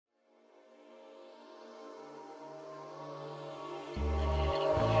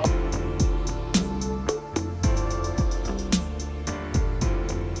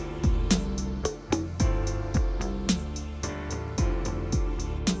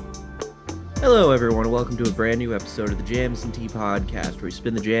Hello, everyone. Welcome to a brand new episode of the Jams and Tea podcast, where we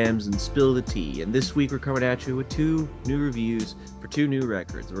spin the jams and spill the tea. And this week, we're coming at you with two new reviews for two new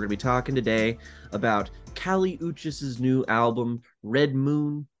records. We're going to be talking today about Kali Uchis' new album, Red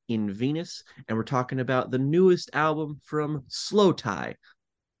Moon in Venus, and we're talking about the newest album from Slowthai,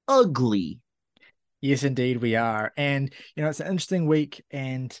 Ugly. Yes, indeed, we are. And, it's an interesting week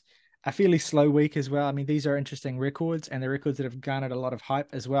and a fairly slow week as well. I mean, these are interesting records and they're records that have garnered a lot of hype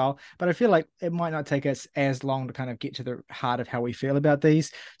as well. But I feel like it might not take us as long to kind of get to the heart of how we feel about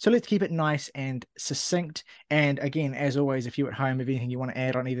these. So let's keep it nice and succinct. And again, as always, if you at home have anything you want to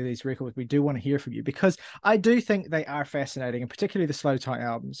add on either of these records, we do want to hear from you because I do think they are fascinating, and particularly the Slowthai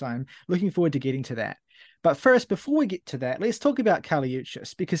albums. I'm looking forward to getting to that. But first, before we get to that, let's talk about Kali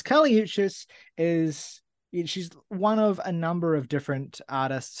Uchis, because Kali Uchis she's one of a number of different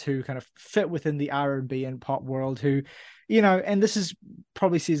artists who kind of fit within the R&B and pop world who, and this is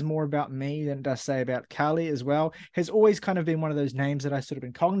probably says more about me than it does say about Kali as well, has always kind of been one of those names that I sort of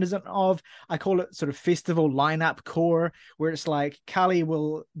been cognizant of. I call it sort of festival lineup core, where it's like Kali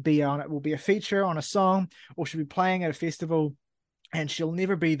will be a feature on a song, or she'll be playing at a festival, and she'll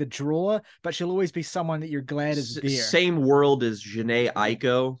never be the draw, but she'll always be someone that you're glad is there. Same world as Janae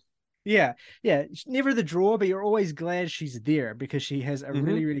Aiko. Yeah, yeah. Never the draw, but you're always glad she's there because she has a Mm-hmm.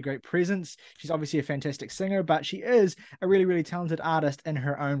 really, really great presence. She's obviously a fantastic singer, but she is a really, really talented artist in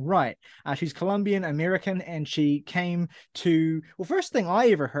her own right. She's Colombian American, and she came to, well, first thing I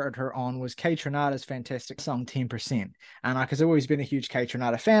ever heard her on was K Tronada's fantastic song 10%. And I've always been a huge K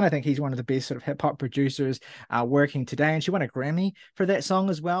Tronada fan. I think he's one of the best sort of hip hop producers working today. And she won a Grammy for that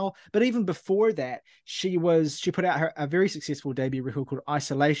song as well. But even before that, she put out a very successful debut record called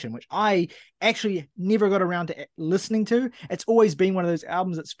Isolation, which I actually never got around to listening to. It's always been one of those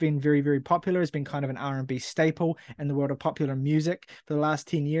albums that's been very, very popular. It's been kind of an R&B staple in the world of popular music for the last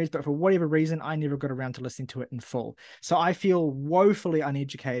 10 years. But for whatever reason, I never got around to listening to it in full. So I feel woefully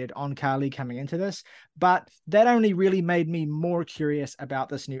uneducated on Kali coming into this. But that only really made me more curious about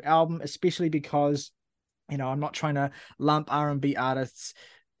this new album, especially because, I'm not trying to lump R&B artists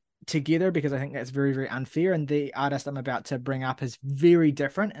together because I think that's very, very unfair. And the artist I'm about to bring up is very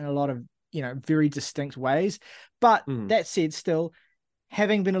different in a lot of, very distinct ways. But Mm-hmm. that said, still,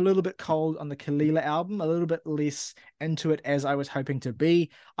 having been a little bit cold on the Kalila album, a little bit less into it as I was hoping to be,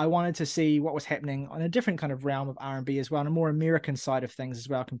 I wanted to see what was happening on a different kind of realm of R&B as well, and a more American side of things as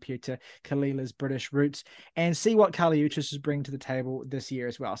well compared to Kalila's British roots, and see what Kali Uchis is bringing to the table this year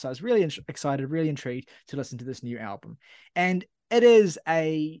as well. So I was really excited, really intrigued to listen to this new album. And it is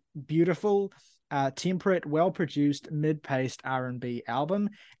a beautiful, temperate, well-produced, mid-paced R&B album.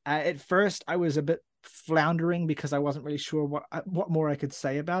 At first, I was a bit floundering because I wasn't really sure what more I could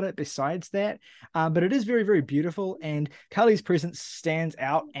say about it besides that. But it is very, very beautiful, and Kali's presence stands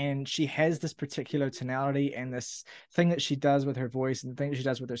out, and she has this particular tonality and this thing that she does with her voice and the thing that she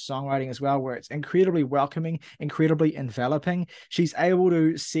does with her songwriting as well, where it's incredibly welcoming, incredibly enveloping. She's able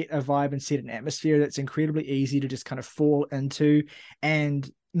to set a vibe and set an atmosphere that's incredibly easy to just kind of fall into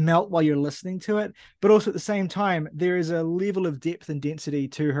and melt while you're listening to it. But also at the same time, there is a level of depth and density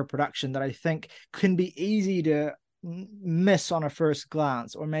to her production that I think can be easy to miss on a first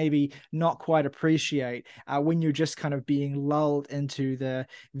glance, or maybe not quite appreciate when you're just kind of being lulled into the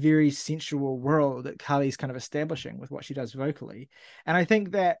very sensual world that Kali's kind of establishing with what she does vocally. And I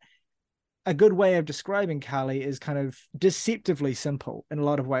think that a good way of describing Kali is kind of deceptively simple in a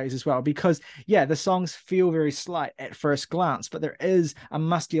lot of ways as well, because the songs feel very slight at first glance, but there is a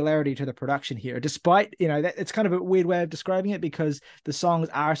muscularity to the production here, despite, that it's kind of a weird way of describing it because the songs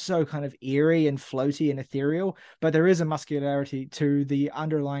are so kind of eerie and floaty and ethereal, but there is a muscularity to the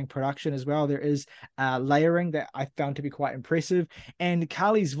underlying production as well. There is layering that I found to be quite impressive, and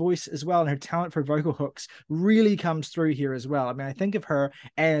Kali's voice as well and her talent for vocal hooks really comes through here as well. I mean, I think of her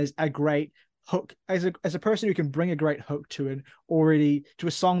as a great hook, as a person who can bring a great hook to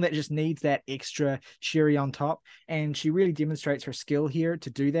a song that just needs that extra cherry on top, and she really demonstrates her skill here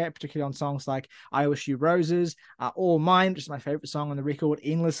to do that, particularly on songs like I Wish You Roses, All Mine, which is my favorite song on the record,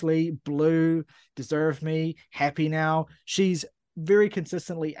 Endlessly, Blue, Deserve Me, Happy Now. She's very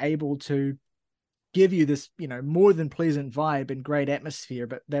consistently able to give you this, more than pleasant vibe and great atmosphere,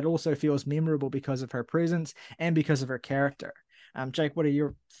 but that also feels memorable because of her presence and because of her character. Jake, what are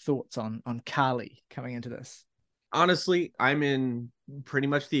your thoughts on Kali coming into this? Honestly, I'm in pretty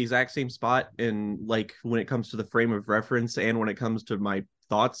much the exact same spot in like when it comes to the frame of reference and when it comes to my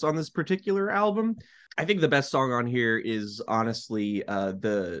thoughts on this particular album. I think the best song on here is honestly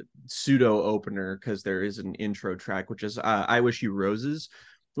the pseudo opener, because there is an intro track which is I Wish You Roses,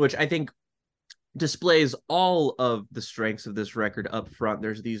 which I think displays all of the strengths of this record up front.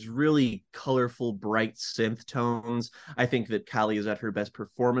 There's these really colorful, bright synth tones. I think that Callie is at her best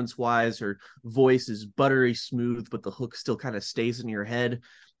performance wise. Her voice is buttery smooth, but the hook still kind of stays in your head.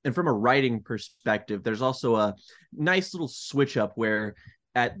 And from a writing perspective, there's also a nice little switch up where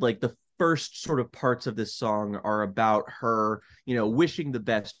at like the first sort of parts of this song are about her, wishing the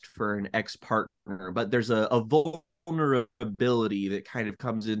best for an ex-partner, but there's a vulnerability that kind of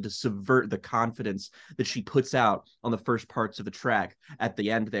comes in to subvert the confidence that she puts out on the first parts of the track at the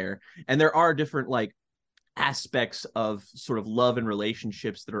end there. And there are different like aspects of sort of love and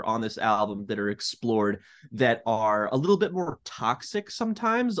relationships that are on this album that are explored that are a little bit more toxic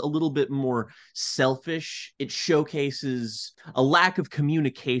sometimes, a little bit more selfish. It showcases a lack of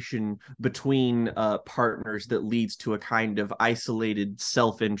communication between partners that leads to a kind of isolated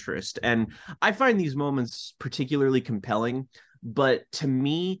self-interest. And I find these moments particularly compelling, but to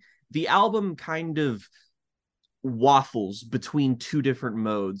me, the album kind of waffles between two different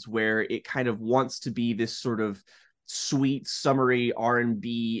modes where it kind of wants to be this sort of sweet summery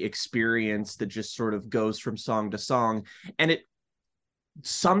R&B experience that just sort of goes from song to song, and it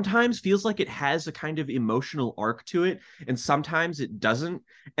sometimes feels like it has a kind of emotional arc to it and sometimes it doesn't,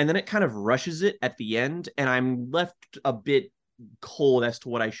 and then it kind of rushes it at the end and I'm left a bit cold as to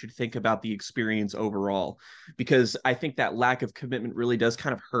what I should think about the experience overall, because I think that lack of commitment really does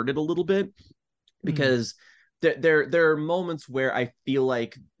kind of hurt it a little bit, because there are moments where I feel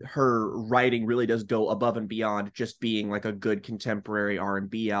like her writing really does go above and beyond just being like a good contemporary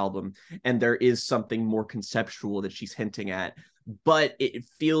R&B album, and there is something more conceptual that she's hinting at. But it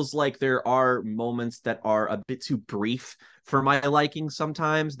feels like there are moments that are a bit too brief for my liking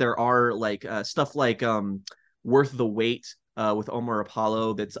sometimes. There are like stuff like Worth the Wait with Omar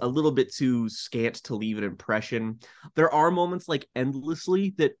Apollo that's a little bit too scant to leave an impression. There are moments like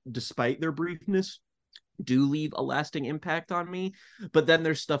Endlessly that, despite their briefness, do leave a lasting impact on me. But then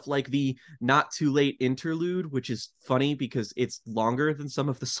there's stuff like the Not Too Late interlude, which is funny because it's longer than some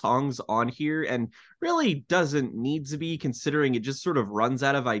of the songs on here and really doesn't need to be, considering it just sort of runs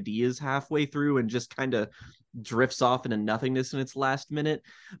out of ideas halfway through and just kind of drifts off into nothingness in its last minute.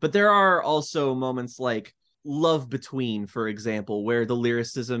 But there are also moments like Love Between, for example, where the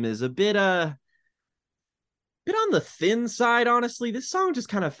lyricism is a bit on the thin side, honestly. This song just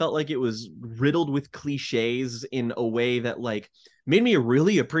kind of felt like it was riddled with cliches in a way that like made me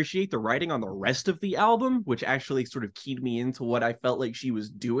really appreciate the writing on the rest of the album, which actually sort of keyed me into what I felt like she was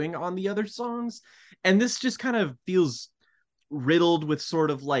doing on the other songs. And this just kind of feels riddled with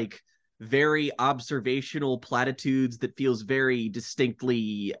sort of like very observational platitudes that feels very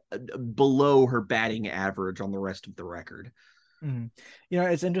distinctly below her batting average on the rest of the record.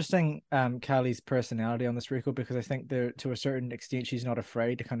 It's interesting, Carly's personality on this record, because I think that to a certain extent she's not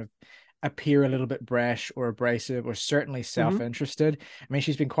afraid to kind of appear a little bit brash or abrasive or certainly self-interested. I mean,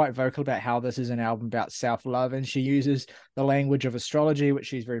 she's been quite vocal about how this is an album about self-love, and she uses the language of astrology, which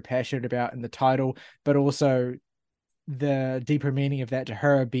she's very passionate about in the title, but also the deeper meaning of that to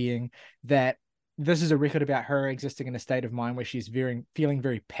her being that this is a record about her existing in a state of mind where she's feeling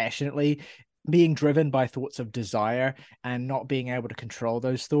very passionately, being driven by thoughts of desire and not being able to control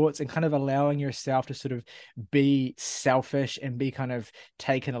those thoughts, and kind of allowing yourself to sort of be selfish and be kind of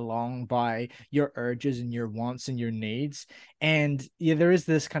taken along by your urges and your wants and your needs. And yeah, there is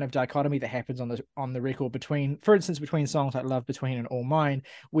this kind of dichotomy that happens on the record between, for instance, between songs like Love Between and All Mine,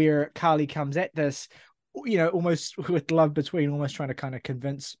 where Carly comes at this, almost with Love Between, almost trying to kind of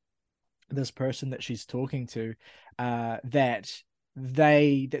convince this person that she's talking to that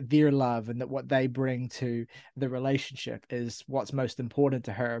their love and that what they bring to the relationship is what's most important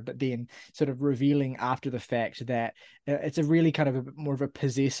to her, but then sort of revealing after the fact that it's a really kind of a bit more of a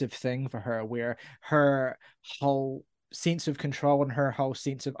possessive thing for her, where her whole sense of control and her whole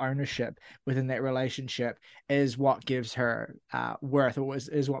sense of ownership within that relationship is what gives her worth, or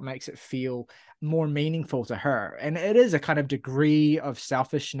is what makes it feel more meaningful to her. And it is a kind of degree of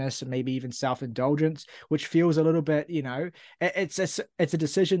selfishness and maybe even self-indulgence, which feels a little bit, it's a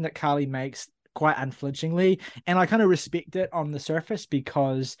decision that Carly makes quite unflinchingly, and I kind of respect it on the surface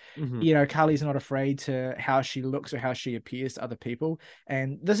because Carly's not afraid to how she looks or how she appears to other people,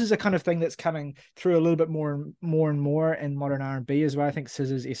 and this is a kind of thing that's coming through a little bit more and more in modern R&B as well. I think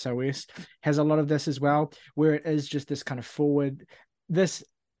SZA's SOS has a lot of this as well, where it is just this kind of forward, this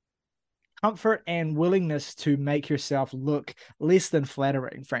comfort and willingness to make yourself look less than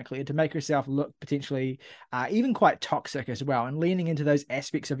flattering, frankly, and to make yourself look potentially even quite toxic as well, and leaning into those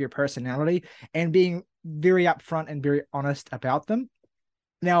aspects of your personality and being very upfront and very honest about them.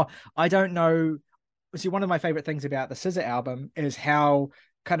 Now, I don't know. See, one of my favorite things about the SZA album is how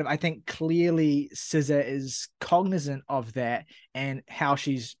kind of, I think clearly SZA is cognizant of that and how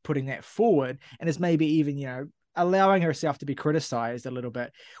she's putting that forward, and is maybe even, allowing herself to be criticized a little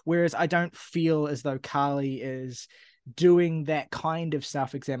bit. Whereas I don't feel as though Carly is doing that kind of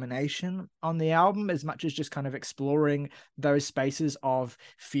self-examination on the album as much as just kind of exploring those spaces of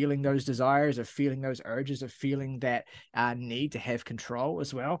feeling those desires, of feeling those urges, of feeling that need to have control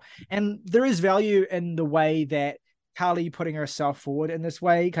as well. And there is value in the way that Carly putting herself forward in this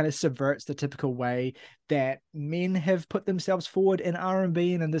way kind of subverts the typical way that men have put themselves forward in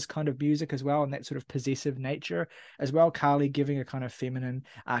R&B and in this kind of music as well, and that sort of possessive nature as well. Carly giving a kind of feminine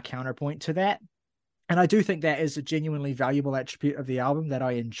counterpoint to that. And I do think that is a genuinely valuable attribute of the album that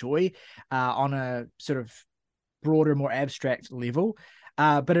I enjoy on a sort of broader, more abstract level.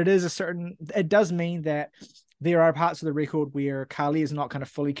 But it does mean that there are parts of the record where Carly is not kind of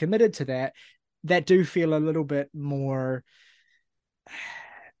fully committed to that do feel a little bit more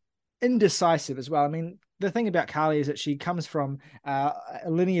indecisive as well. I mean, the thing about Carly is that she comes from a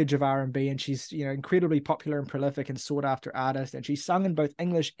lineage of R&B, and she's incredibly popular and prolific and sought after artist, and she's sung in both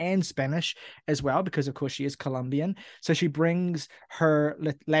English and Spanish as well, because of course she is Colombian, so she brings her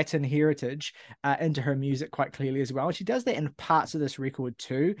Latin heritage into her music quite clearly as well. And she does that in parts of this record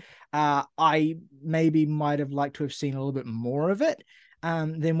too. I maybe might have liked to have seen a little bit more of it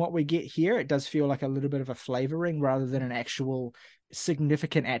than what we get here. It does feel like a little bit of a flavoring rather than an actual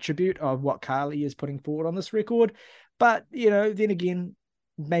significant attribute of what Carly is putting forward on this record. But, then again,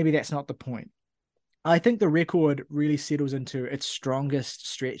 maybe that's not the point. I think the record really settles into its strongest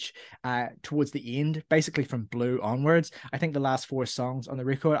stretch towards the end, basically from Blue onwards. I think the last 4 songs on the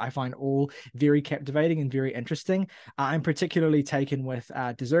record I find all very captivating and very interesting. I'm particularly taken with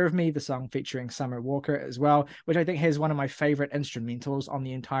Deserve Me, the song featuring Summer Walker as well, which I think has one of my favorite instrumentals on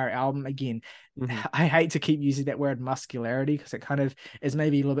the entire album. Again, I hate to keep using that word muscularity because it kind of is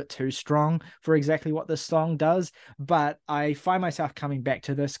maybe a little bit too strong for exactly what this song does, but I find myself coming back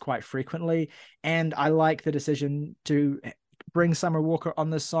to this quite frequently. And I like the decision to bring Summer Walker on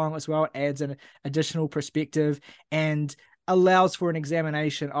this song as well. It adds an additional perspective and allows for an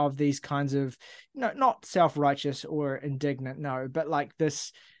examination of these kinds of, not self-righteous or indignant, no, but like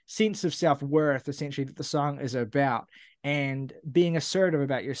this sense of self-worth, essentially, that the song is about, and being assertive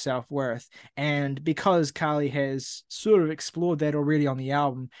about your self-worth. And because Carly has sort of explored that already on the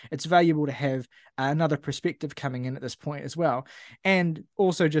album, it's valuable to have another perspective coming in at this point as well. And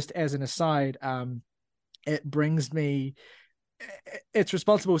also, just as an aside, it brings me, it's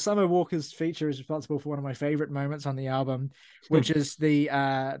responsible, Summer Walker's feature is responsible for one of my favorite moments on the album, which is the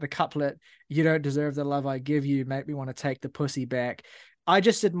couplet, "You don't deserve the love I give you, make me want to take the pussy back." I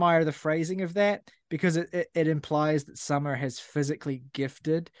just admire the phrasing of that, because it implies that Summer has physically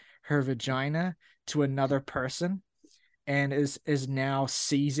gifted her vagina to another person and is now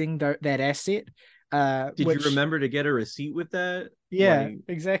seizing that asset. Did you remember to get a receipt with that? Yeah,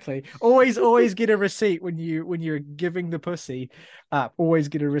 exactly. Always get a receipt when you're giving the pussy. Always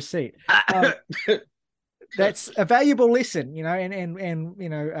get a receipt. That's a valuable lesson,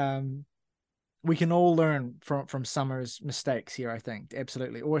 and we can all learn from Summer's mistakes here, I think.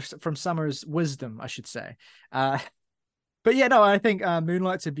 Absolutely. Or from Summer's wisdom, I should say. But yeah, no, I think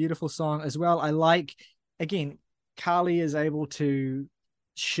Moonlight's a beautiful song as well. I like, again, Carly is able to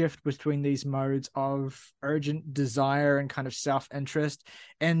shift between these modes of urgent desire and kind of self-interest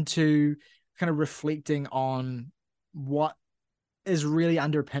into kind of reflecting on what is really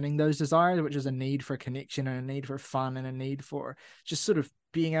underpinning those desires, which is a need for connection and a need for fun and a need for just sort of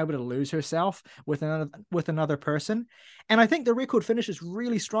being able to lose herself with another person. And I think the record finishes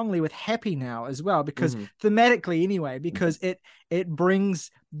really strongly with Happy Now as well, because thematically anyway, because it brings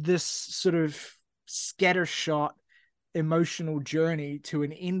this sort of scattershot emotional journey to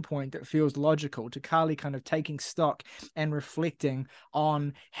an endpoint that feels logical, to Carly kind of taking stock and reflecting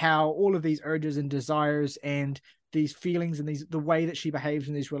on how all of these urges and desires and these feelings and the way that she behaves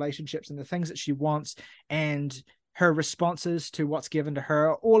in these relationships and the things that she wants and her responses to what's given to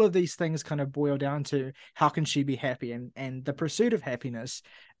her, all of these things kind of boil down to how can she be happy, and the pursuit of happiness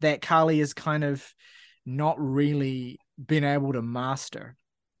that Carly has kind of not really been able to master.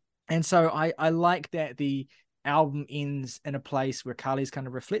 And so I like that the album ends in a place where Carly's kind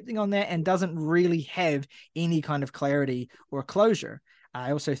of reflecting on that and doesn't really have any kind of clarity or closure.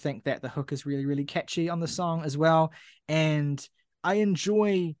 I also think that the hook is really, really catchy on the song as well. And I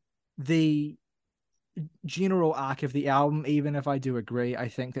enjoy the general arc of the album, even if I do agree. I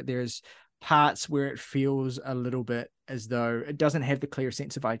think that there's parts where it feels a little bit as though it doesn't have the clear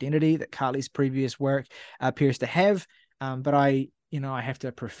sense of identity that Carly's previous work appears to have. But I have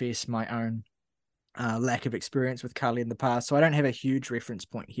to profess my own lack of experience with Carly in the past. So I don't have a huge reference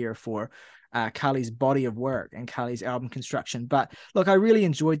point here for Carly's body of work and Carly's album construction. But look, I really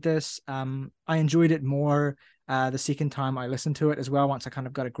enjoyed this. I enjoyed it more the second time I listened to it as well, once I kind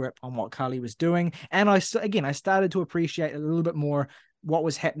of got a grip on what Carly was doing. And I started to appreciate a little bit more what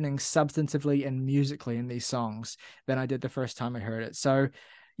was happening substantively and musically in these songs than I did the first time I heard it. So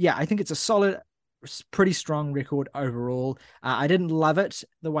yeah, I think it's a solid, pretty strong record overall. I didn't love it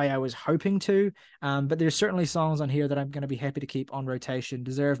the way I was hoping to, but there's certainly songs on here that I'm going to be happy to keep on rotation.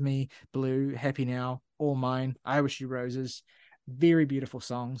 Deserve Me, Blue, Happy Now, All Mine, I Wish You Roses. Very beautiful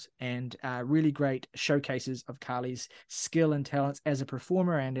songs and really great showcases of Carly's skill and talents as a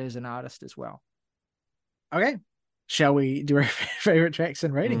performer and as an artist as well. Okay, shall we do our favorite tracks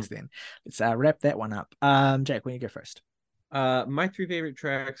and ratings then? Let's wrap that one up. Jack, when you go first. My three favorite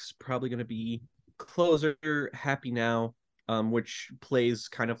tracks probably going to be Closer, Happy Now, which plays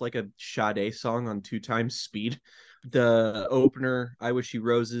kind of like a Sade song on 2x speed. The opener, I Wish You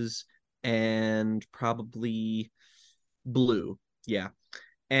Roses, and probably Blue. Yeah.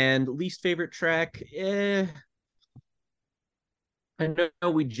 And least favorite track, I know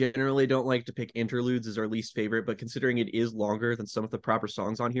we generally don't like to pick interludes as our least favorite, but considering it is longer than some of the proper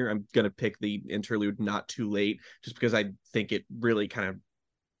songs on here, I'm going to pick the interlude Not Too Late, just because I think it really kind of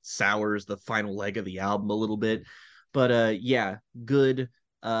sours the final leg of the album a little bit. But yeah, good.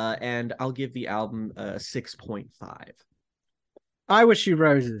 And I'll give the album a 6.5. I Wish You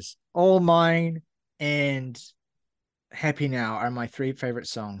Roses, All Mine, and Happy Now are my three favorite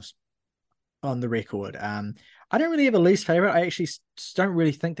songs on the record. I don't really have a least favorite. I actually don't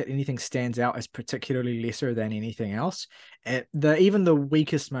really think that anything stands out as particularly lesser than anything else. Even the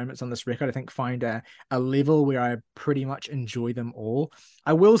weakest moments on this record, I think, find a level where I pretty much enjoy them all.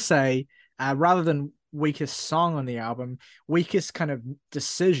 I will say, rather than weakest song on the album, weakest kind of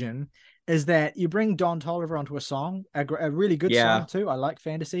decision is that you bring Don Toliver onto a song, a really good song too. I like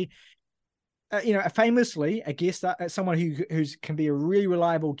Fantasy. Famously a guest, someone who's can be a really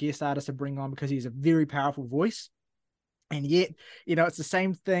reliable guest artist to bring on because he's a very powerful voice. And yet, it's the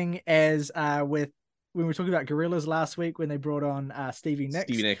same thing as with when we were talking about Gorillaz last week when they brought on Stevie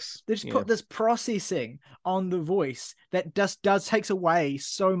Nicks. They just put this processing on the voice that just takes away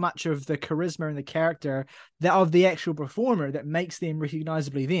so much of the charisma and the character of the actual performer that makes them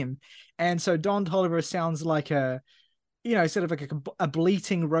recognizably them. And so Don Toliver sounds like sort of like a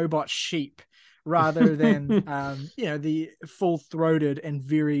bleating robot sheep rather than the full-throated and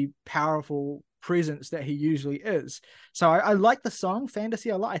very powerful presence that he usually is. So I like the song Fantasy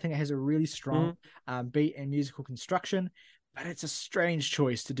a lot. I think it has a really strong beat and musical construction, but it's a strange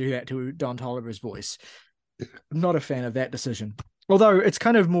choice to do that to Don Toliver's voice. I'm not a fan of that decision, although it's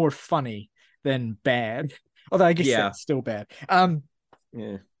kind of more funny than bad, although I guess that's still bad.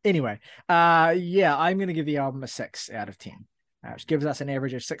 Anyway, I'm going to give the album a 6 out of 10. Which gives us an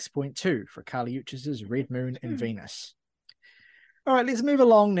average of 6.2 for Kali Uchis' Red Moon and Venus. All right, let's move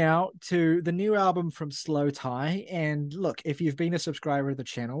along now to the new album from Slowthai. And look, if you've been a subscriber to the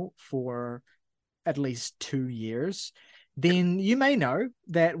channel for at least 2 years, then you may know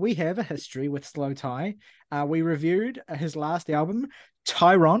that we have a history with Slowthai. We reviewed his last album,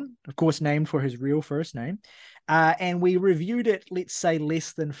 Tyron, of course, named for his real first name. And we reviewed it, let's say,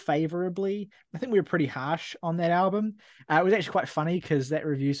 less than favorably. I think we were pretty harsh on that album. It was actually quite funny because that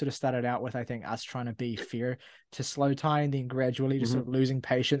review sort of started out with, I think, us trying to be fair to Slowthai and then gradually just sort of losing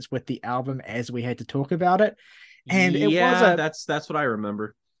patience with the album as we had to talk about it. And that's what I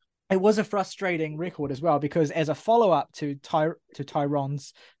remember. It was a frustrating record as well because as a follow-up to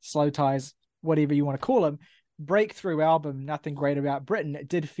Tyron's, Slowthai's, whatever you want to call him, breakthrough album, Nothing Great About Britain, it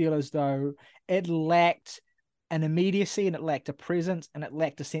did feel as though it lacked an immediacy and it lacked a presence and it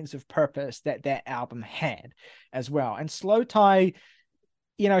lacked a sense of purpose that album had as well. And Slowthai,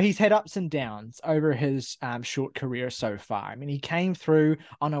 he's had ups and downs over his short career so far. I mean, he came through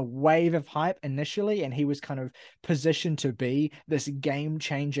on a wave of hype initially, and he was kind of positioned to be this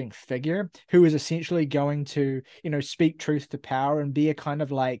game-changing figure who was essentially going to, speak truth to power and be a kind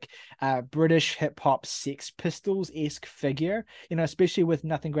of like British hip-hop Sex Pistols-esque figure, especially with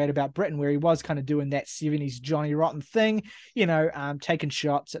Nothing Great About Britain, where he was kind of doing that 70s Johnny Rotten thing, taking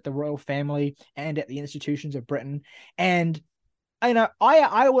shots at the royal family and at the institutions of Britain. And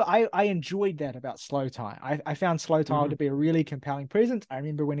I enjoyed that about Slowthai. I found Slowthai to be a really compelling presence. I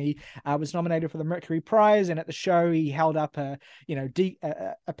remember when he was nominated for the Mercury Prize, and at the show he held up a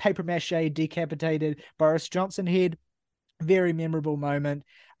paper mache decapitated Boris Johnson head. Very memorable moment.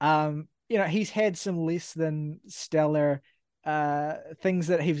 He's had some less than stellar things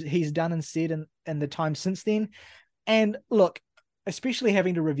that he's done and said in the time since then. And look, especially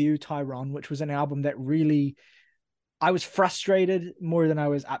having to review Tyrone, which was an album that really, I was frustrated more than I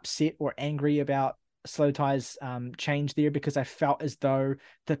was upset or angry about Slowthai's change there, because I felt as though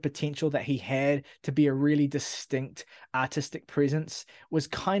the potential that he had to be a really distinct artistic presence was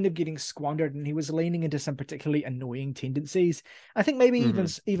kind of getting squandered, and he was leaning into some particularly annoying tendencies. I think maybe even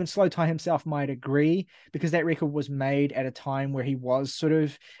Slowthai himself might agree, because that record was made at a time where he was sort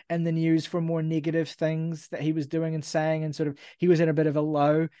of in the news for more negative things that he was doing and saying, and sort of he was in a bit of a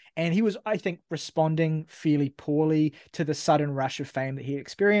low, and he was, I think, responding fairly poorly to the sudden rush of fame that he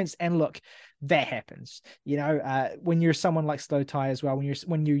experienced. And look, that happens, when you're someone like Slowthai as well,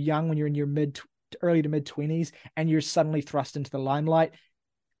 when you're young, when you're in your early to mid 20s, and you're suddenly thrust into the limelight,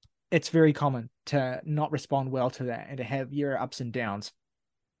 it's very common to not respond well to that and to have your ups and downs.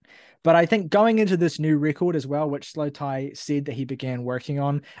 But I think going into this new record as well, which Slowthai said that he began working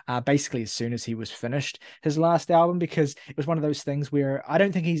on basically as soon as he was finished his last album, because it was one of those things where I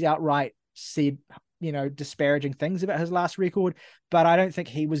don't think he's outright said, disparaging things about his last record, but I don't think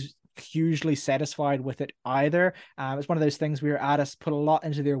he was hugely satisfied with it either. It's one of those things where artists put a lot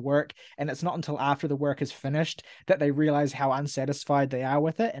into their work, and it's not until after the work is finished that they realize how unsatisfied they are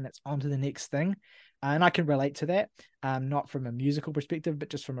with it, and it's on to the next thing. And I can relate to that, not from a musical perspective, but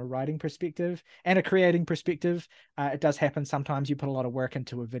just from a writing perspective and a creating perspective. It does happen sometimes. You put a lot of work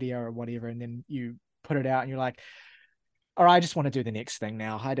into a video or whatever, and then you put it out and you're like, all right, I just want to do the next thing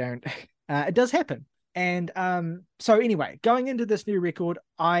now. I don't. It does happen. And so anyway, going into this new record,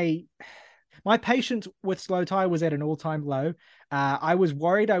 my patience with Slowthai was at an all-time low. I was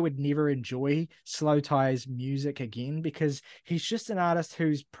worried I would never enjoy Slowthai's music again, because he's just an artist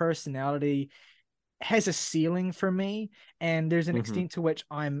whose personality has a ceiling for me, and there's an extent to which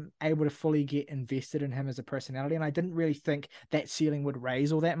I'm able to fully get invested in him as a personality, and I didn't really think that ceiling would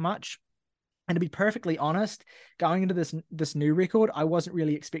raise all that much. And to be perfectly honest, going into this new record, I wasn't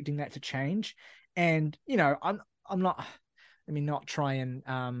really expecting that to change. And I'm not, let me not try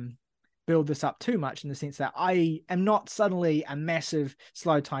and build this up too much, in the sense that I am not suddenly a massive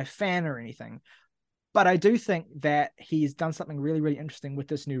Slowthai fan or anything. But I do think that he's done something really, really interesting with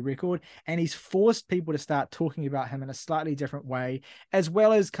this new record, and he's forced people to start talking about him in a slightly different way, as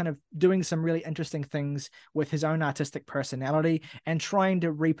well as kind of doing some really interesting things with his own artistic personality and trying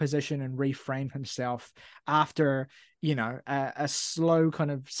to reposition and reframe himself after, a slow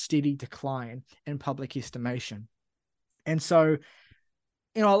kind of steady decline in public estimation. And so,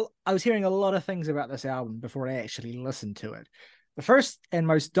 I was hearing a lot of things about this album before I actually listened to it. The first and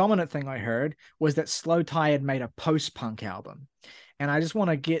most dominant thing I heard was that Slowthai had made a post-punk album. And I just want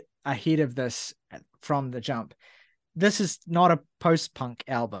to get ahead of this from the jump. This is not a post-punk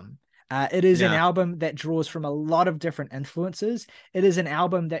album. It is an album that draws from a lot of different influences. It is an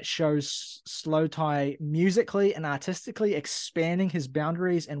album that shows Slowthai musically and artistically expanding his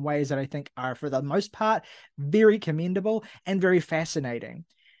boundaries in ways that I think are, for the most part, very commendable and very fascinating.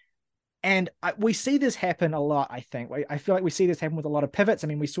 And we see this happen a lot, I think. I feel like we see this happen with a lot of pivots. I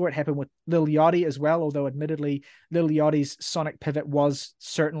mean, we saw it happen with Lil Yachty as well, although admittedly, Lil Yachty's sonic pivot was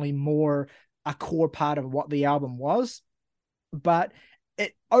certainly more a core part of what the album was. But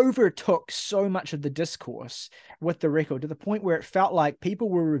it overtook so much of the discourse with the record, to the point where it felt like people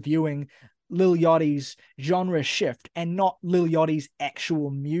were reviewing Lil Yachty's genre shift and not Lil Yachty's actual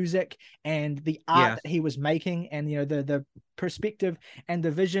music and the art that he was making, and the perspective and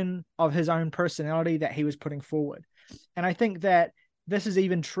the vision of his own personality that he was putting forward. And I think that this is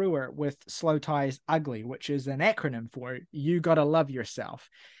even truer with Slowthai's Ugly, which is an acronym for You Gotta Love Yourself.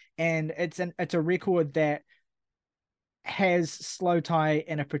 And it's a record that has Slowthai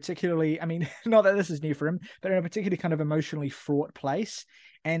in a particularly, I mean, not that this is new for him, but in a particularly kind of emotionally fraught place.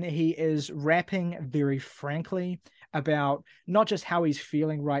 And he is rapping very frankly about not just how he's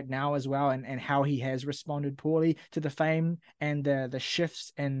feeling right now as well, and how he has responded poorly to the fame and the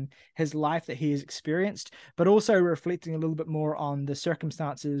shifts in his life that he has experienced, but also reflecting a little bit more on the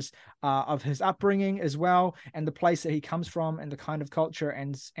circumstances of his upbringing as well, and the place that he comes from, and the kind of culture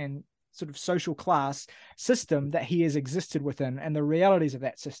and sort of social class system that he has existed within, and the realities of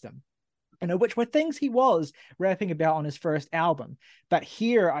that system. Which were things he was rapping about on his first album. But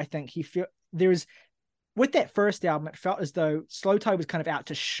here, I think with that first album, it felt as though Slowthai was kind of out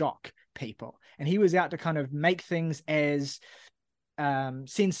to shock people, and he was out to kind of make things as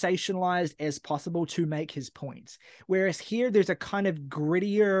sensationalized as possible to make his points. Whereas here, there's a kind of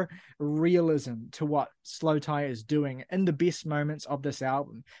grittier realism to what Slowthai is doing in the best moments of this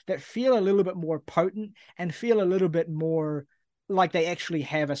album that feel a little bit more potent and feel a little bit more like they actually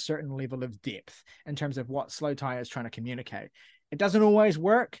have a certain level of depth in terms of what Slowthai is trying to communicate. It doesn't always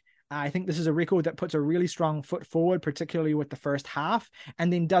work. I think this is a record that puts a really strong foot forward, particularly with the first half,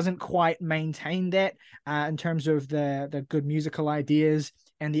 and then doesn't quite maintain that in terms of the good musical ideas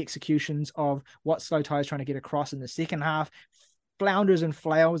and the executions of what Slowthai is trying to get across in the second half. Flounders and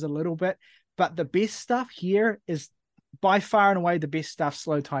flails a little bit, but the best stuff here is by far and away the best stuff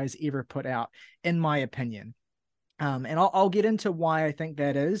Slowthai has ever put out, in my opinion. And I'll get into why I think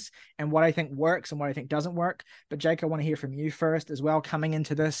that is and what I think works and what I think doesn't work. But Jake, I want to hear from you first as well, coming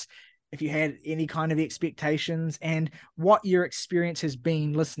into this, if you had any kind of expectations and what your experience has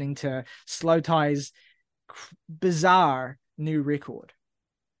been listening to Slowthai's bizarre new record.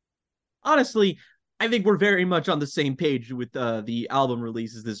 Honestly, I think we're very much on the same page with the album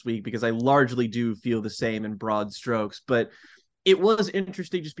releases this week, because I largely do feel the same in broad strokes. But it was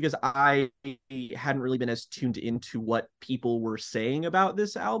interesting just because I hadn't really been as tuned into what people were saying about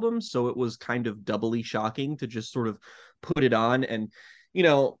this album. So it was kind of doubly shocking to just sort of put it on. And, you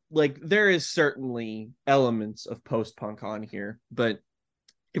know, like, there is certainly elements of post-punk on here, but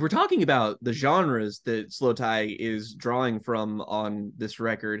if we're talking about the genres that Slowthai is drawing from on this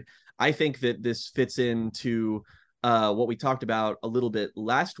record, I think that this fits into what we talked about a little bit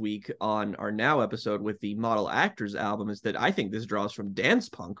last week on our Now episode with the Model Actors album, is that I think this draws from dance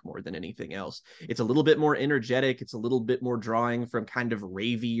punk more than anything else. It's a little bit more energetic. It's a little bit more drawing from kind of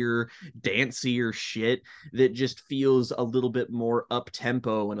ravier, dancier shit that just feels a little bit more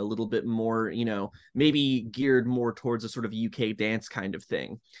up-tempo and a little bit more, you know, maybe geared more towards a sort of UK dance kind of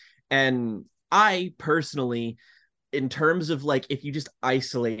thing. And I personally, in terms of like, if you just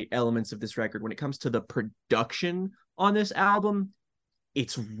isolate elements of this record, when it comes to the production on this album,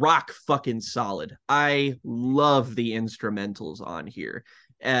 it's rock fucking solid. I love the instrumentals on here.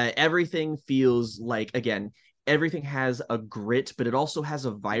 Everything feels like, again, everything has a grit, but it also has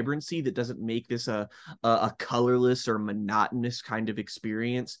a vibrancy that doesn't make this a colorless or monotonous kind of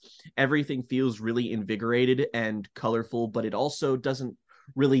experience. Everything feels really invigorated and colorful, but it also doesn't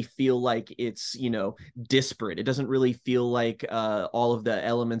really feel like it's, you know, disparate. It doesn't really feel like all of the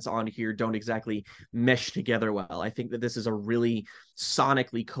elements on here don't exactly mesh together well. I think that this is a really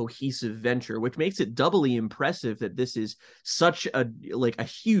sonically cohesive venture, which makes it doubly impressive that this is such a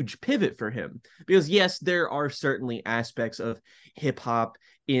huge pivot for him. Because yes, there are certainly aspects of hip hop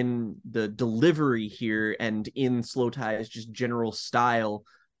in the delivery here and in Slowthai's just general style,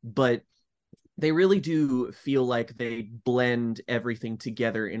 but they really do feel like they blend everything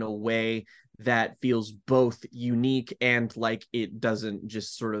together in a way that feels both unique and like it doesn't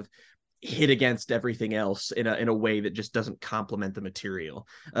just sort of hit against everything else in a way that just doesn't complement the material.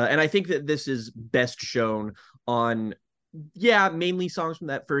 And I think that this is best shown on, yeah, mainly songs from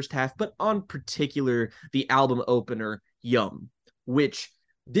that first half, but on particular the album opener, Yum, which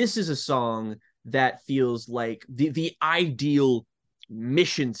this is a song that feels like the ideal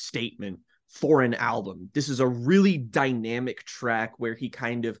mission statement for an album. This is a really dynamic track where he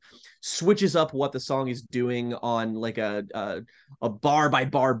kind of switches up what the song is doing on like a bar by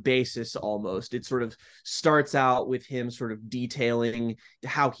bar basis almost. It sort of starts out with him sort of detailing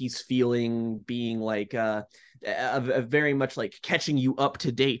how he's feeling, being like a very much like catching you up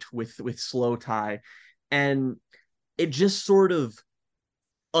to date with Slowthai, and it just sort of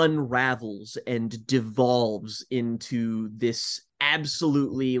unravels and devolves into this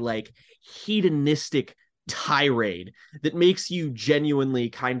absolutely like hedonistic tirade that makes you genuinely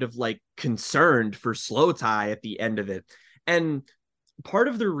kind of like concerned for Slowthai at the end of it. And part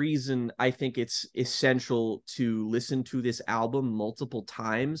of the reason I think it's essential to listen to this album multiple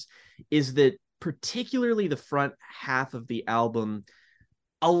times is that particularly the front half of the album,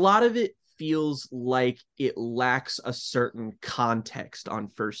 a lot of it feels like it lacks a certain context on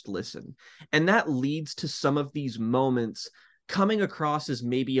first listen. And that leads to some of these moments coming across as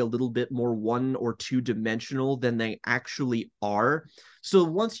maybe a little bit more one or two dimensional than they actually are. So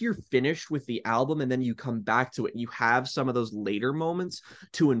once you're finished with the album and then you come back to it and you have some of those later moments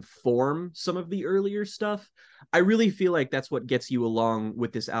to inform some of the earlier stuff, I really feel like that's what gets you along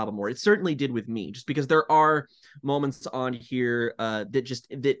with this album more. It certainly did with me, just because there are moments on here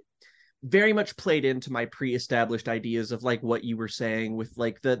that very much played into my pre-established ideas of like what you were saying with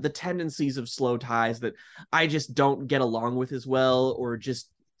like the tendencies of Slowthai's that I just don't get along with as well, or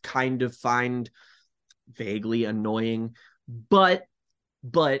just kind of find vaguely annoying. But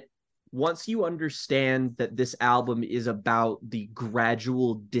once you understand that this album is about the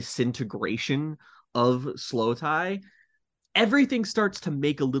gradual disintegration of Slowthai, everything starts to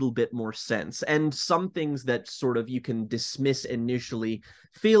make a little bit more sense. And some things that sort of you can dismiss initially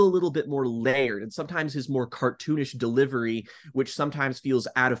feel a little bit more layered. And sometimes his more cartoonish delivery, which sometimes feels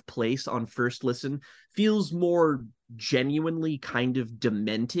out of place on first listen, feels more genuinely kind of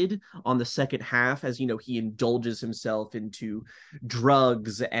demented on the second half, as he indulges himself into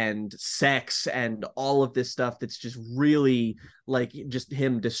drugs and sex and all of this stuff that's just really like just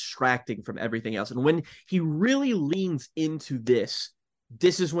him distracting from everything else. And when he really leans into this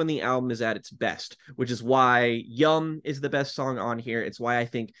is when the album is at its best, which is why Yum is the best song on here. It's why I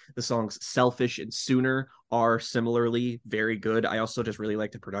think the songs Selfish and Sooner are similarly very good. I also just really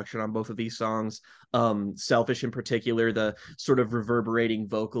like the production on both of these songs. Selfish in particular, the sort of reverberating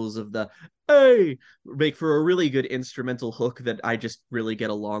vocals of the hey make for a really good instrumental hook that I just really get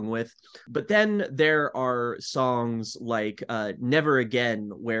along with. But then there are songs like Never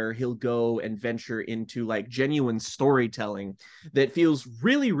Again, where he'll go and venture into like genuine storytelling that feels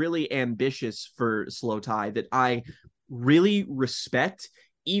really, really ambitious for Slowthai, that I really respect,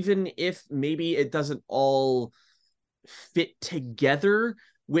 even if maybe it doesn't all fit together,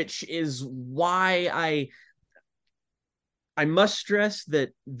 which is why I must stress that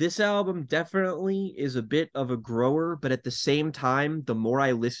this album definitely is a bit of a grower, but at the same time, the more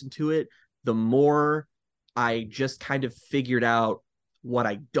I listen to it, the more I just kind of figured out what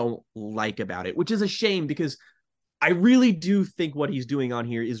I don't like about it, which is a shame because I really do think what he's doing on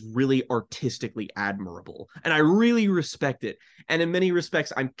here is really artistically admirable, and I really respect it. And in many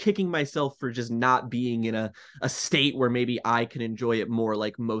respects, I'm kicking myself for just not being in a state where maybe I can enjoy it more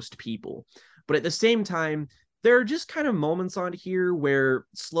like most people. But at the same time, there are just kind of moments on here where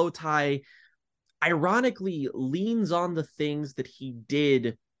Slowthai ironically leans on the things that he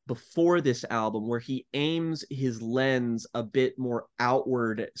did before this album, where he aims his lens a bit more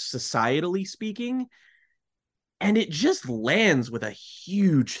outward, societally speaking, and it just lands with a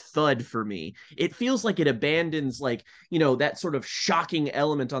huge thud for me. It feels like it abandons like, that sort of shocking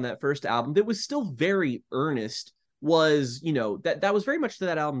element on that first album that was still very earnest, was, that was very much to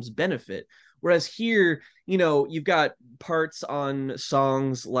that album's benefit. Whereas here, you've got parts on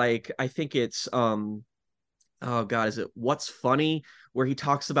songs like, I think it's oh god, is it What's Funny, where he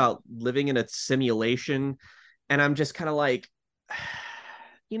talks about living in a simulation, and I'm just kind of like,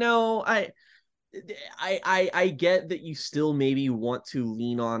 I get that you still maybe want to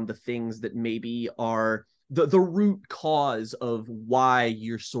lean on the things that maybe are the root cause of why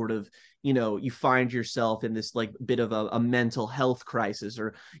you're sort of, you find yourself in this like bit of a mental health crisis,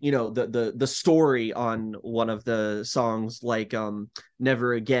 or the story on one of the songs like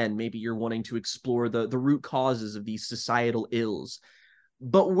Never Again, maybe you're wanting to explore the root causes of these societal ills.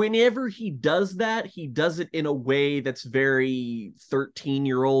 But whenever he does that, he does it in a way that's very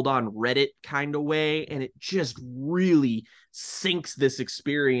 13-year-old on Reddit kind of way. And it just really sinks this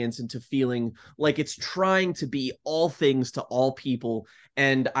experience into feeling like it's trying to be all things to all people.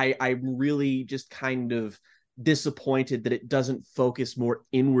 And I'm really just kind of disappointed that it doesn't focus more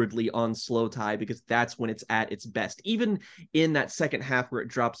inwardly on Slowthai, because that's when it's at its best. Even in that second half where it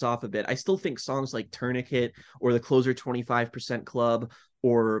drops off a bit, I still think songs like Tourniquet or the closer 25% Club,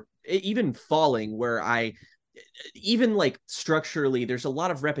 or even Falling, where even like structurally, there's a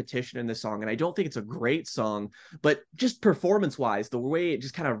lot of repetition in this song, and I don't think it's a great song, but just performance wise, the way it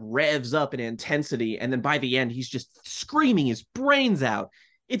just kind of revs up in intensity, and then by the end, he's just screaming his brains out.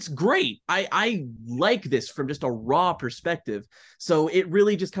 It's great. I like this from just a raw perspective. So it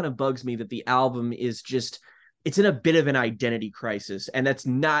really just kind of bugs me that the album is just, it's in a bit of an identity crisis, and that's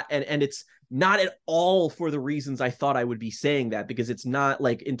not, and it's not at all for the reasons I thought I would be saying that, because it's not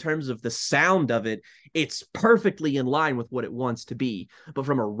like, in terms of the sound of it, it's perfectly in line with what it wants to be. But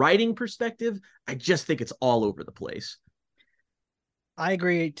from a writing perspective, I just think it's all over the place. I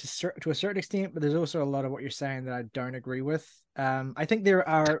agree to a certain extent, but there's also a lot of what you're saying that I don't agree with. I think there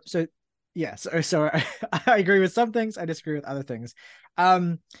are, so I agree with some things, I disagree with other things.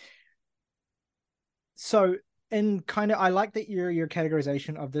 So in kind of, I like that your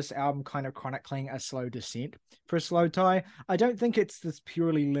categorization of this album kind of chronicling a slow descent for Slowthai. I don't think it's this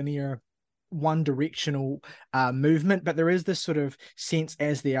purely linear, one directional movement, but there is this sort of sense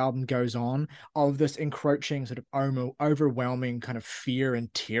as the album goes on of this encroaching sort of overwhelming kind of fear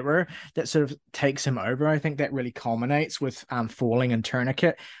and terror that sort of takes him over. I think that really culminates with Falling and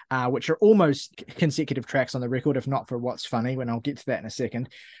Tourniquet, which are almost consecutive tracks on the record, if not for What's Funny, when I'll get to that in a second.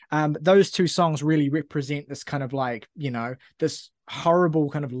 But those two songs really represent this kind of like, this horrible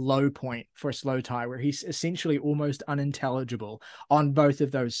kind of low point for Slowthai, where he's essentially almost unintelligible on both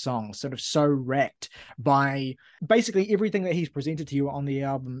of those songs, sort of so wrecked by basically everything that he's presented to you on the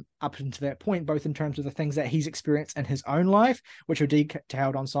album up until that point, both in terms of the things that he's experienced in his own life, which are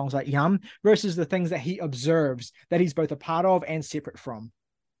detailed on songs like Yum, versus the things that he observes that he's both a part of and separate from.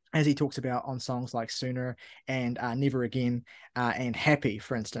 as he talks about on songs like Sooner and Never Again and Happy,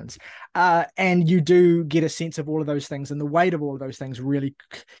 for instance. And you do get a sense of all of those things and the weight of all of those things really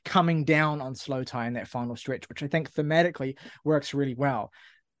coming down on Slowthai in that final stretch, which I think thematically works really well.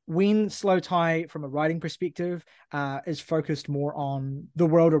 When Slowthai, from a writing perspective, is focused more on the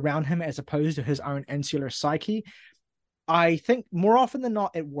world around him as opposed to his own insular psyche, I think more often than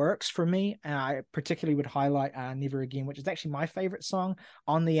not, it works for me. I particularly would highlight Never Again, which is actually my favorite song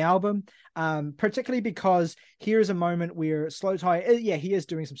on the album, particularly because here's a moment where Slowthai, yeah, he is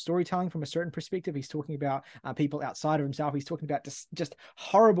doing some storytelling from a certain perspective. He's talking about people outside of himself. He's talking about just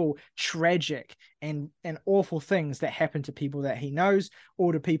horrible, tragic, and awful things that happen to people that he knows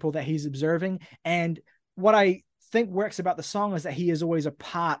or to people that he's observing. And what I think works about the song is that he is always a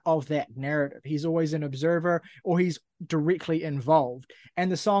part of that narrative. He's always an observer, or he's directly involved. And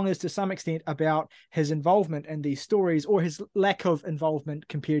the song is to some extent about his involvement in these stories, or his lack of involvement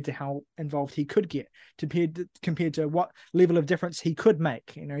compared to how involved he could get, compared to what level of difference he could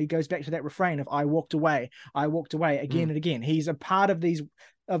make. You know, he goes back to that refrain of I walked away again and again. He's a part of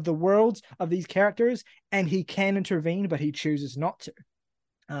the worlds of these characters, and he can intervene, but he chooses not to.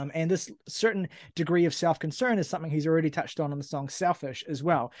 And this certain degree of self-concern is something he's already touched on the song Selfish as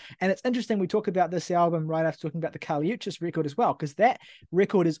well. And it's interesting we talk about this album right after talking about the Uchis record as well, because that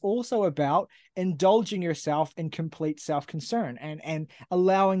record is also about indulging yourself in complete self-concern and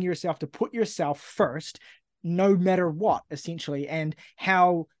allowing yourself to put yourself first, no matter what, essentially, and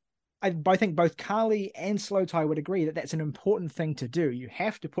how I think both Kali and Slowthai would agree that that's an important thing to do. You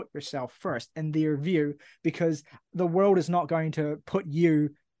have to put yourself first in their view, because the world is not going to put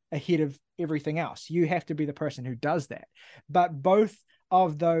you ahead of everything else. You have to be the person who does that. But both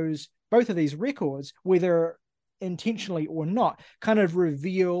of these records, whether intentionally or not, kind of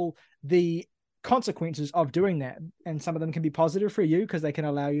reveal the consequences of doing that. And some of them can be positive for you because they can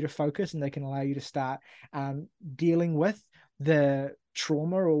allow you to focus and they can allow you to start dealing with the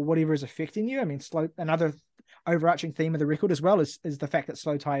trauma or whatever is affecting you. I mean, another overarching theme of the record as well is the fact that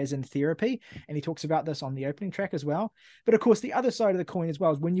Slowthai is in therapy, and he talks about this on the opening track as well. But of course, the other side of the coin as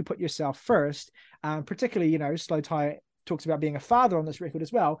well is when you put yourself first, particularly, you know, Slowthai talks about being a father on this record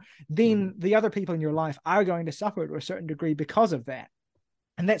as well, then the other people in your life are going to suffer to a certain degree because of that.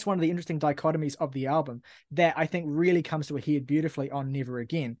 And that's one of the interesting dichotomies of the album that I think really comes to a head beautifully on Never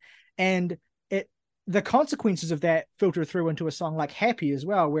Again. And the consequences of that filter through into a song like Happy as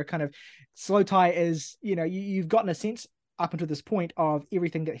well, where kind of Slowthai is, you know, you've gotten a sense up until this point of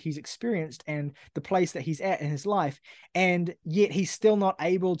everything that he's experienced and the place that he's at in his life. And yet he's still not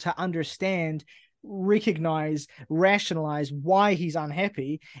able to understand, recognize, rationalize why he's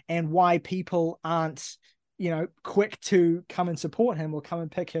unhappy and why people aren't, you know, quick to come and support him or come and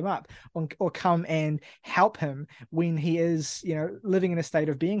pick him up or come and help him when he is, you know, living in a state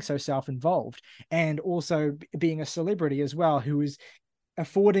of being so self-involved and also being a celebrity as well, who is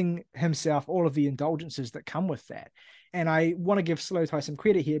affording himself all of the indulgences that come with that. And I want to give Slowthai some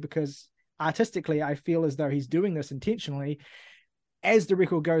credit here because artistically, I feel as though he's doing this intentionally. As the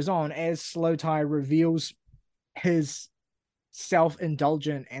record goes on, as Slowthai reveals his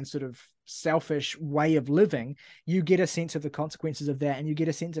self-indulgent and sort of selfish way of living, you get a sense of the consequences of that, and you get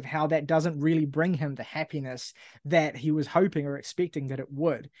a sense of how that doesn't really bring him the happiness that he was hoping or expecting that it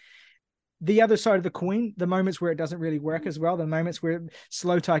would. The other side of the coin, the moments where it doesn't really work as well, the moments where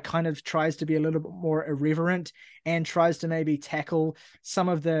Slowthai kind of tries to be a little bit more irreverent and tries to maybe tackle some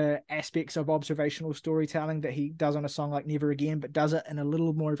of the aspects of observational storytelling that he does on a song like Never Again, but does it in a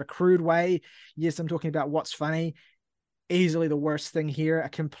little more of a crude way. Yes, I'm talking about What's Funny. Easily the worst thing here, a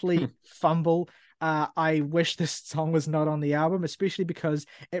complete fumble. I wish this song was not on the album, especially because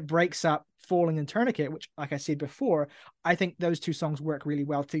it breaks up Falling and Tourniquet, which, like I said before, I think those two songs work really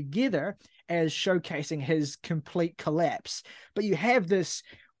well together as showcasing his complete collapse. But you have this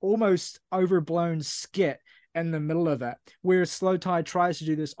almost overblown skit in the middle of it, where Slowthai tries to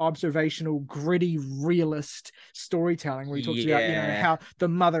do this observational, gritty, realist storytelling, where he talks about, you know, how the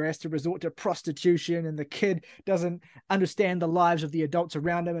mother has to resort to prostitution and the kid doesn't understand the lives of the adults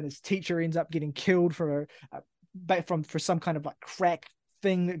around him, and his teacher ends up getting killed for some kind of like crack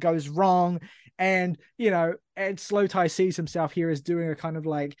thing that goes wrong. And, you know, and Slowthai sees himself here as doing a kind of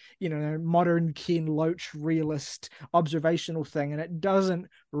like, you know, modern Ken Loach realist observational thing, and it doesn't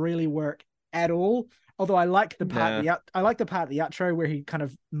really work at all. Although I like the part, I like the part of the outro where he kind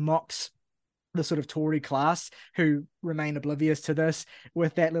of mocks the sort of Tory class who remain oblivious to this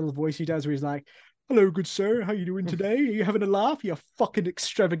with that little voice he does, where he's like, hello, good sir. How you doing today? Are you having a laugh? You fucking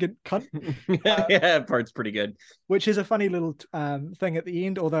extravagant cunt. Yeah, that part's pretty good. Which is a funny little thing at the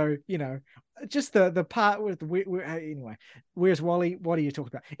end. Although just the part with anyway, where's Wally? What are you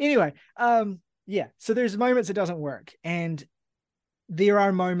talking about? Anyway, yeah. So there's moments it doesn't work, and there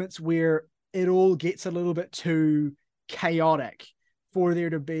are moments where it all gets a little bit too chaotic for there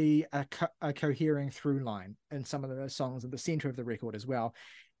to be a cohering through line in some of the songs at the center of the record as well.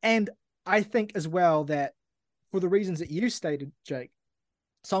 And I think as well that for the reasons that you stated, Jake,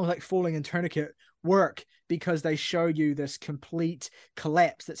 songs like Falling and Tourniquet work because they show you this complete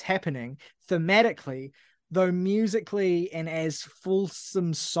collapse that's happening thematically, though musically and as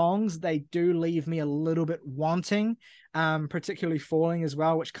fulsome songs, they do leave me a little bit wanting, particularly Falling as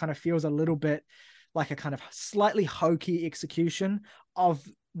well, which kind of feels a little bit like a kind of slightly hokey execution of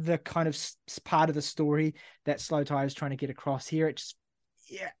the kind of part of the story that Slowthai is trying to get across here. It just,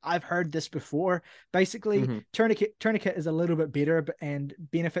 yeah, I've heard this before. Basically, Tourniquet is a little bit better and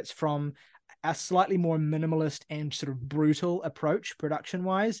benefits from a slightly more minimalist and sort of brutal approach production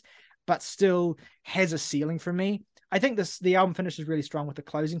wise, but still has a ceiling for me. I think the album finishes really strong with the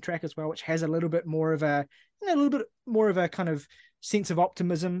closing track as well, which has a little bit more of a kind of sense of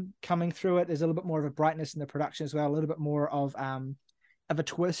optimism coming through it. There's a little bit more of a brightness in the production as well, a little bit more of a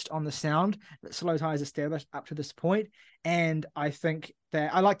twist on the sound that Slowthai has established up to this point. And I think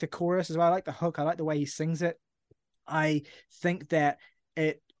that I like the chorus as well. I like the hook. I like the way he sings it. I think that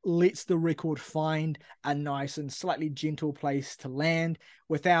it lets the record find a nice and slightly gentle place to land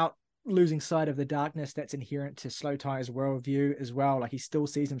without losing sight of the darkness that's inherent to Slowthai's worldview as well. Like he still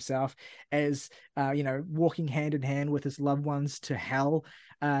sees himself as, walking hand in hand with his loved ones to hell,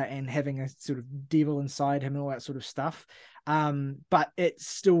 and having a sort of devil inside him and all that sort of stuff. But it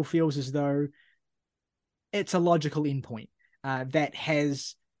still feels as though it's a logical endpoint that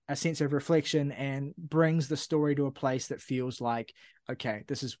has a sense of reflection and brings the story to a place that feels like, okay,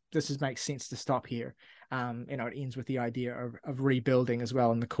 this makes sense to stop here. It ends with the idea of rebuilding as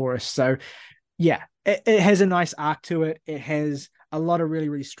well in the chorus. So yeah, it has a nice arc to it. It has a lot of really,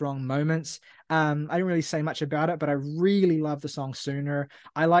 really strong moments. I didn't really say much about it, but I really love the song Sooner.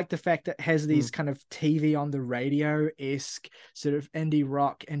 I like the fact that it has these kind of TV on the radio-esque sort of indie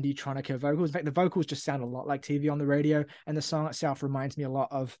rock, indie tronica vocals. In fact, the vocals just sound a lot like TV on the radio, and the song itself reminds me a lot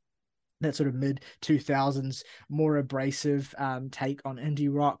of that sort of mid 2000s, more abrasive take on indie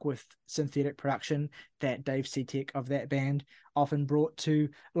rock with synthetic production that Dave Setek of that band often brought to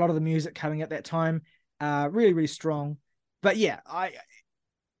a lot of the music coming at that time. Really, really strong. But yeah,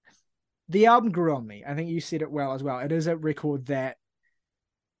 the album grew on me. I think you said it well as well. It is a record that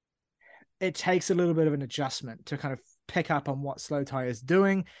it takes a little bit of an adjustment to kind of pick up on what Slowthai is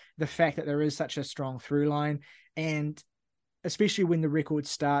doing, the fact that there is such a strong through line, and especially when the record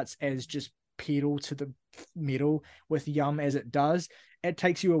starts as just pedal to the metal with Yum as it does, it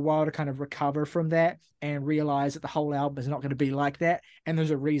takes you a while to kind of recover from that and realize that the whole album is not going to be like that. And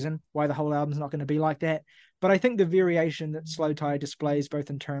there's a reason why the whole album is not going to be like that. But I think the variation that Slowthai displays, both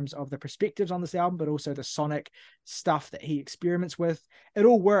in terms of the perspectives on this album, but also the sonic stuff that he experiments with, it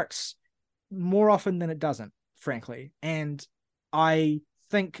all works more often than it doesn't, frankly. And I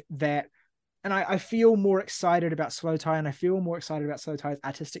think that, and I feel more excited about Slowthai, and I feel more excited about Slowthai's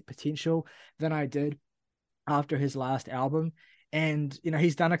artistic potential than I did after his last album. And,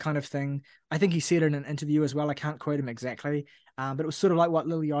 he's done a kind of thing. I think he said in an interview as well. I can't quote him exactly. But it was sort of like what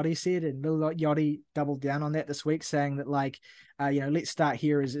Lil Yachty said. And Lil Yachty doubled down on that this week, saying that Let's Start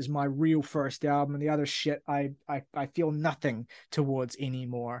Here is my real first album. And the other shit, I feel nothing towards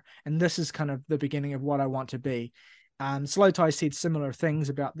anymore. And this is kind of the beginning of what I want to be. Slowthai said similar things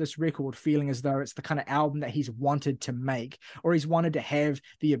about this record, feeling as though it's the kind of album that he's wanted to make, or he's wanted to have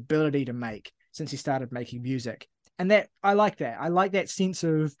the ability to make since he started making music. And that I like that. I like that sense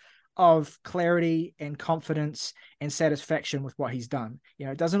of clarity and confidence and satisfaction with what he's done.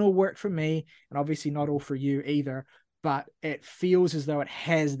 It doesn't all work for me, and obviously not all for you either, but it feels as though it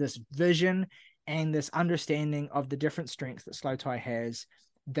has this vision and this understanding of the different strengths that Slowthai has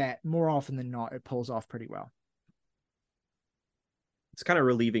that more often than not, it pulls off pretty well. It's kind of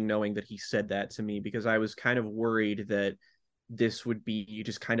relieving knowing that he said that to me, because I was kind of worried that this would be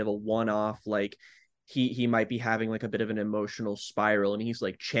just kind of a one-off, like he might be having like a bit of an emotional spiral and he's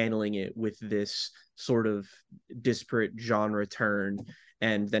like channeling it with this sort of disparate genre turn,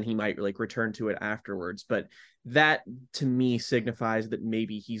 and then he might like return to it afterwards. But that to me signifies that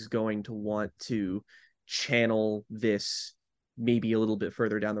maybe he's going to want to channel this maybe a little bit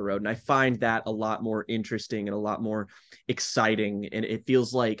further down the road. And I find that a lot more interesting and a lot more exciting. And it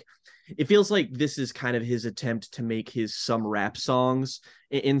feels like it feels like this is kind of his attempt to make his some rap songs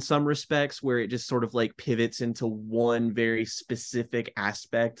in some respects, where it just sort of like pivots into one very specific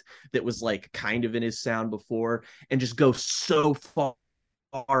aspect that was like kind of in his sound before, and just go so far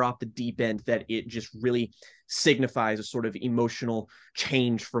off the deep end that it just really signifies a sort of emotional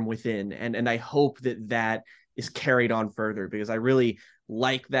change from within. And I hope that that is carried on further, because I really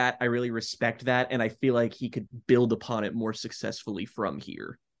like that. I really respect that. And I feel like he could build upon it more successfully from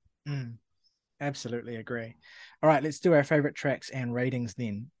here. Absolutely agree. All right, let's do our favorite tracks and ratings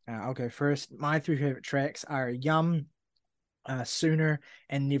then. I'll go first. My three favorite tracks are Yum, Sooner,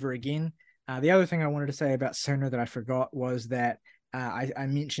 and Never Again. The other thing I wanted to say about Sooner that I forgot was that I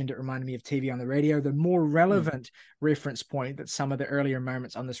mentioned it reminded me of TV on the radio. The more relevant reference point that some of the earlier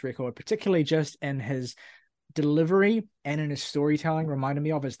moments on this record, particularly just in his delivery and in his storytelling, reminded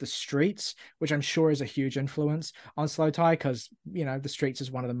me of is The Streets, which I'm sure is a huge influence on Slowthai, because The Streets is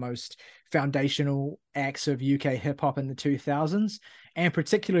one of the most foundational acts of UK hip-hop in the 2000s, and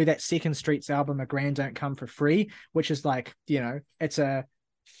particularly that second Streets album, A Grand Don't Come for Free, which is like, it's a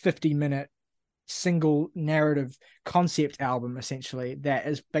 50-minute single narrative concept album essentially that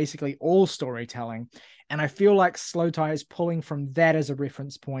is basically all storytelling. And I feel like Slowthai is pulling from that as a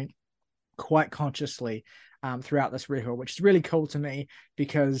reference point quite consciously throughout this record, which is really cool to me,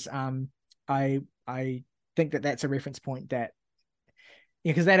 because I think that that's a reference point that,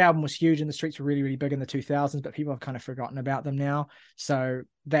 because that album was huge and The Streets were really, really big in the 2000s, but people have kind of forgotten about them now. So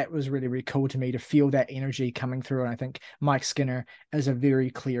that was really, really cool to me to feel that energy coming through. And I think Mike Skinner is a very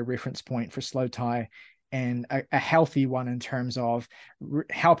clear reference point for Slowthai, and a healthy one in terms of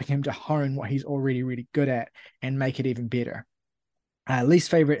helping him to hone what he's already really good at and make it even better. Least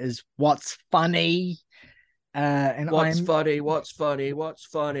favorite is What's Funny. And What's funny? What's funny? What's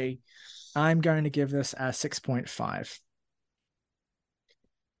funny? I'm going to give this a 6.5.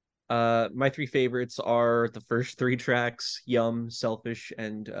 My three favorites are the first three tracks, Yum, Selfish,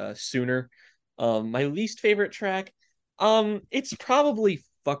 and Sooner. My least favorite track, it's probably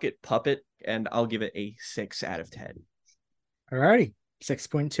Fuck It Puppet, and I'll give it a 6 out of 10. Alrighty,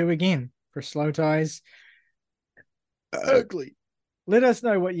 6.2 again for Slowthai's Ugly. Let us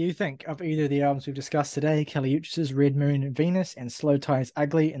know what you think of either of the albums we've discussed today, Kali Uchis' Red Moon and Venus and Slowthai's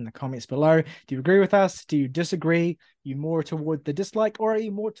Ugly, in the comments below. Do you agree with us? Do you disagree? You more toward the dislike, or are you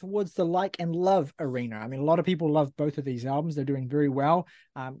more towards the like and love arena? I mean, a lot of people love both of these albums. They're doing very well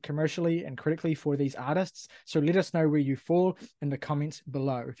commercially and critically for these artists. So let us know where you fall in the comments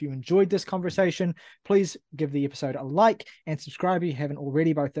below. If you enjoyed this conversation, please give the episode a like and subscribe if you haven't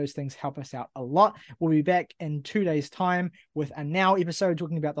already. Both those things help us out a lot. We'll be back in 2 days' time with a Now episode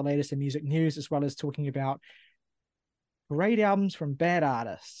talking about the latest in music news, as well as talking about great albums from bad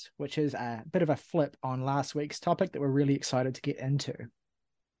artists, which is a bit of a flip on last week's topic that we're really excited to get into.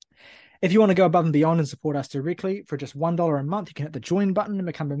 If you want to go above and beyond and support us directly for just $1 a month, you can hit the join button and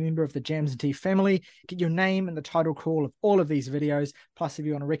become a member of the Jams and Tea family. Get your name in the title crawl of all of these videos. Plus, if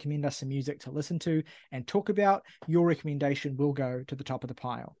you want to recommend us some music to listen to and talk about, your recommendation will go to the top of the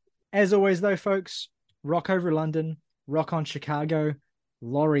pile. As always, though, folks, rock over London, rock on Chicago,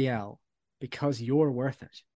 L'Oreal, because you're worth it.